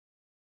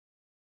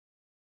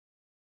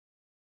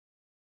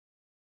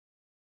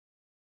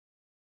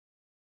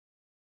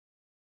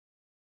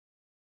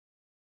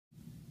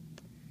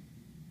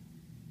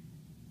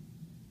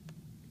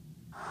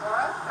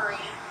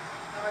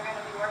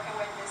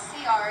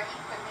our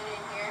equipment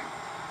in here.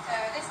 So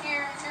this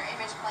here is your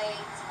image plate.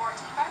 It's 14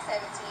 by 17.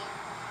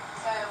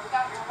 So we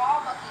got your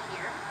wall bucket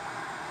here,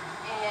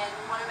 and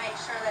you want to make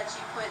sure that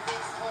you put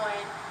this on,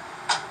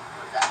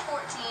 what is that,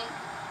 14.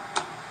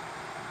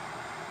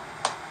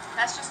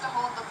 That's just to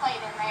hold the plate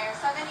in there.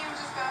 So then you would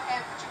just go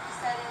ahead and put your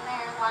cassette in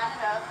there, line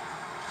it up,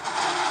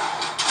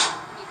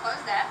 and you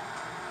close that.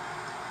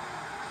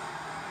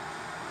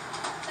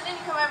 So then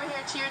you come over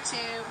here to your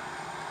tube.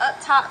 Up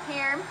top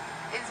here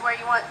is where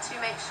you want to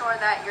make sure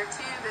that your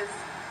tube is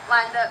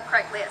lined up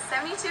correctly at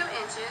 72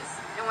 inches.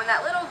 And when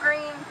that little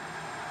green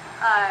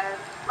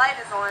light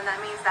is on,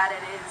 that means that it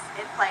is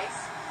in place.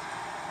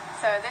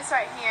 So this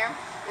right here,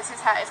 this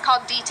is how it's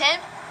called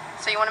detent.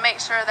 So you want to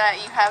make sure that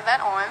you have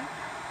that on.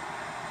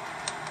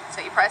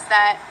 So you press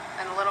that,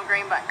 and the little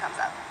green button comes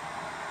up.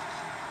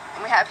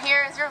 And we have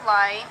here is your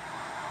light.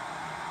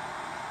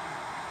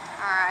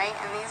 Alright,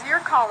 and these are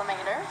your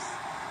collimators.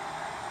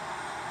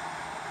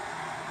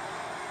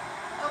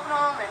 Open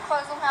them and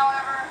close them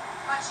however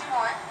much you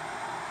want.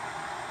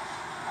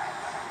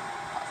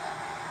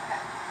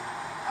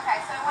 Okay,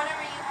 so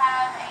whenever you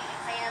have an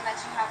exam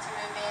that you have to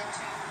move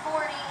into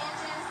 40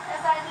 inches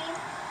SID,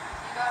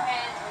 you go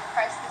ahead and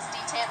press this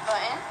detent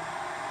button,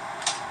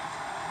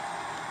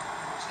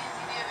 which gives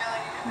you the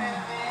ability to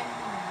move it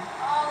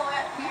all the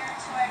way up here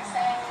to where it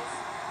says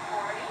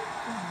 40.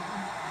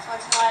 So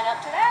once you line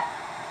up to that,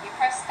 you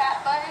press that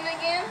button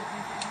again,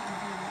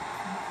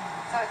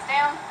 so it's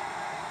down.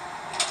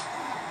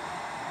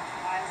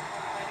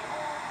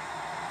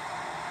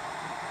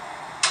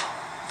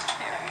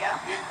 There we go.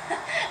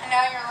 And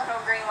now your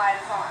little green light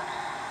is on.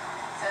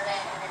 So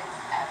then it is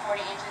at 40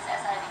 inches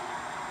SID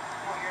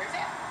for your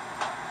exam.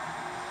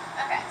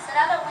 Okay, so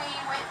now that we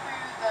went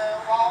through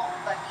the wall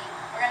bucket,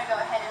 we're going to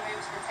go ahead and move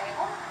to the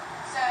table.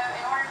 So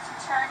in order to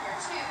turn your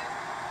tube,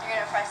 you're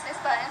going to press this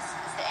button.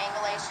 It's the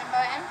angulation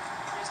button.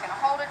 You're just going to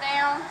hold it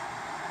down,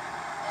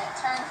 and it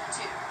turns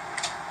the tube.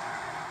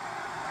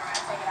 We're going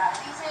to take it out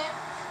of detent.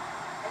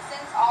 And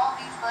since all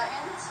of these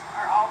buttons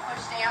are all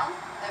pushed down,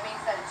 that means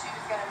that the tube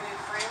is going to move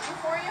freely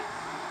for you.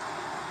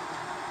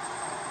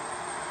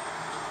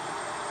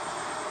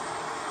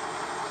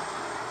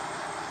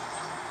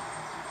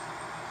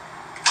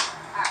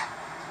 Alright,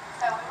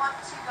 so we want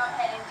to go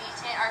ahead and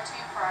detent our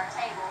tube for our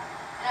table.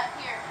 And up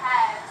here it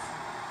has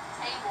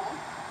table.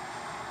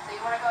 So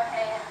you want to go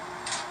ahead and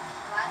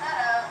line that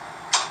up.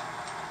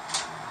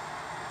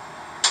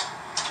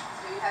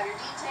 So you have your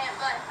detent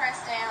button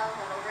pressed down,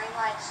 little green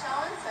light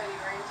showing, so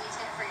you're in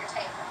detent for your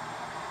table.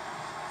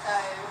 So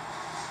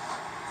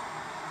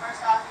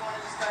first off, you want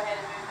to just go ahead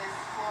and move this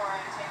floor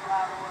and table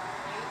out of the way.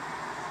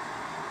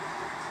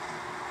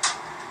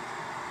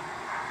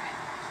 Alright.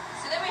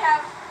 So then we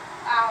have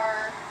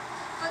our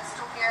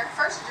footstool here.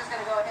 First, you're just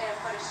going to go ahead and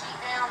put a sheet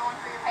down on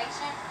for your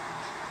patient.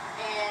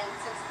 And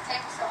since the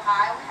table's so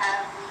high, we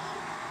have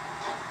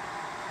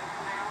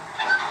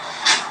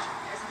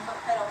there's a foot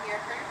pedal here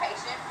for your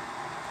patient.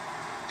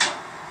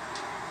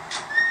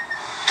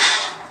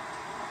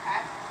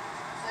 Okay.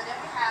 So then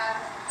we have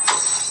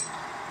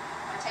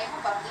a table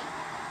bucket,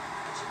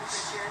 which you can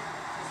put your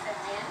cassette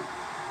in,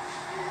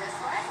 either this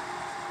way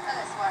or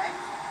this way.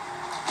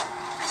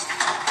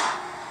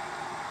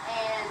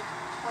 And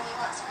when you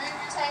want to move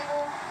your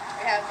table,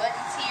 we have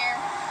buttons here.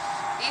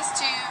 These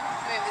two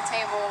move the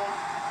table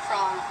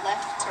from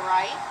left to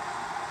right.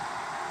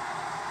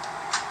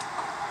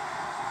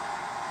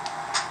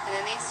 And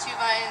then these two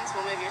buttons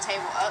will move your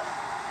table up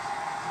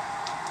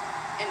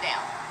and down.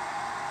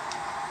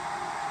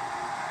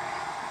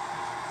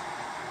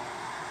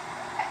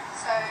 Okay,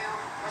 so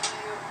when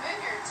you move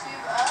your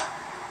tube up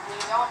and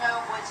you don't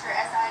know what your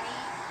SID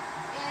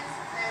is,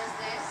 there's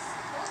this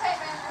little tape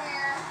measure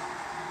here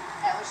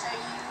that will show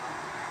you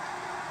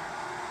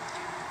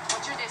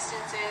what your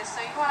distance is.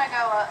 So you want to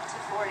go up to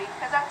 40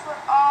 because that's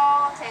what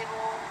all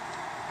table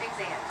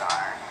exams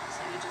are.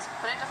 So you just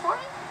put it to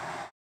 40.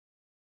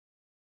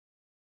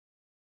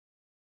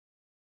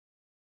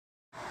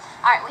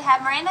 Alright, we have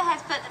Miranda has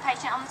put the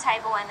patient on the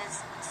table and has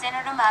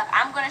centered them up.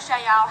 I'm going to show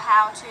y'all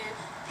how to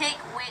pick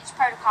which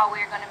protocol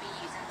we're going to be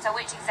using. So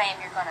which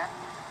exam you're going to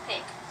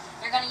pick.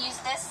 You're going to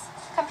use this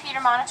computer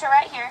monitor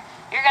right here.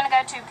 You're going to go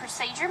to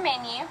procedure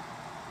menu.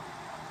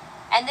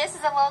 And this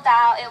is a little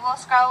dial. It will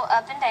scroll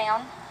up and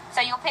down.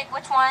 So you'll pick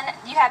which one.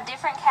 You have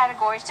different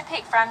categories to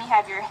pick from. You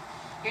have your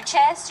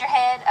chest, your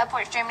head,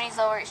 upper extremities,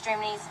 lower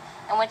extremities,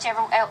 and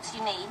whichever else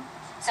you need.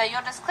 So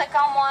you'll just click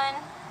on one.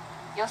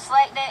 You'll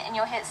select it and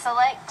you'll hit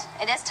select.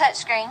 It is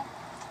touchscreen.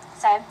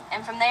 So,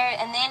 and from there,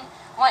 and then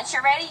once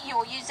you're ready, you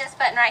will use this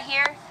button right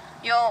here.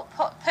 You'll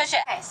push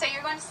it. Okay, so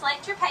you're going to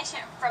select your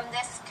patient from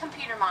this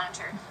computer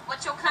monitor.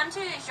 What you'll come to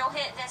is you'll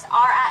hit this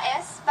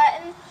RIS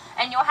button,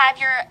 and you'll have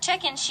your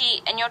check-in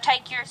sheet, and you'll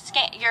take your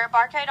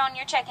barcode on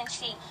your check-in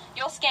sheet.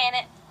 You'll scan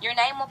it. Your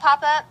name will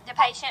pop up. The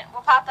patient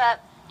will pop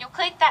up. You'll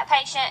click that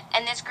patient,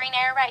 and this green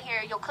arrow right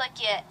here, you'll click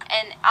it,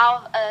 and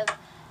all of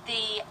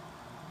the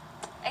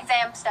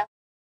exam stuff.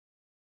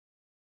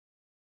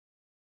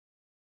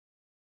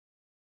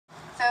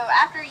 So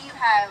after you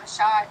have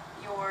shot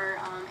your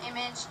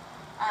image,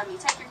 You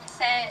take your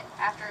cassette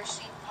after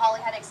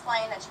Holly had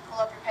explained that you pull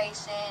up your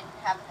patient,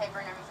 have the paper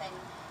and everything.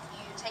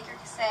 You take your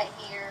cassette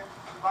here,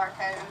 the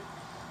barcode,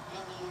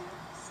 and you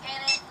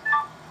scan it,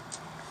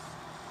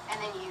 and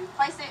then you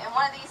place it in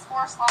one of these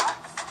 4 slots,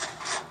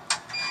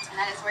 and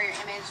that is where your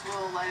image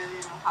will load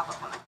and will pop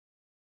up on it.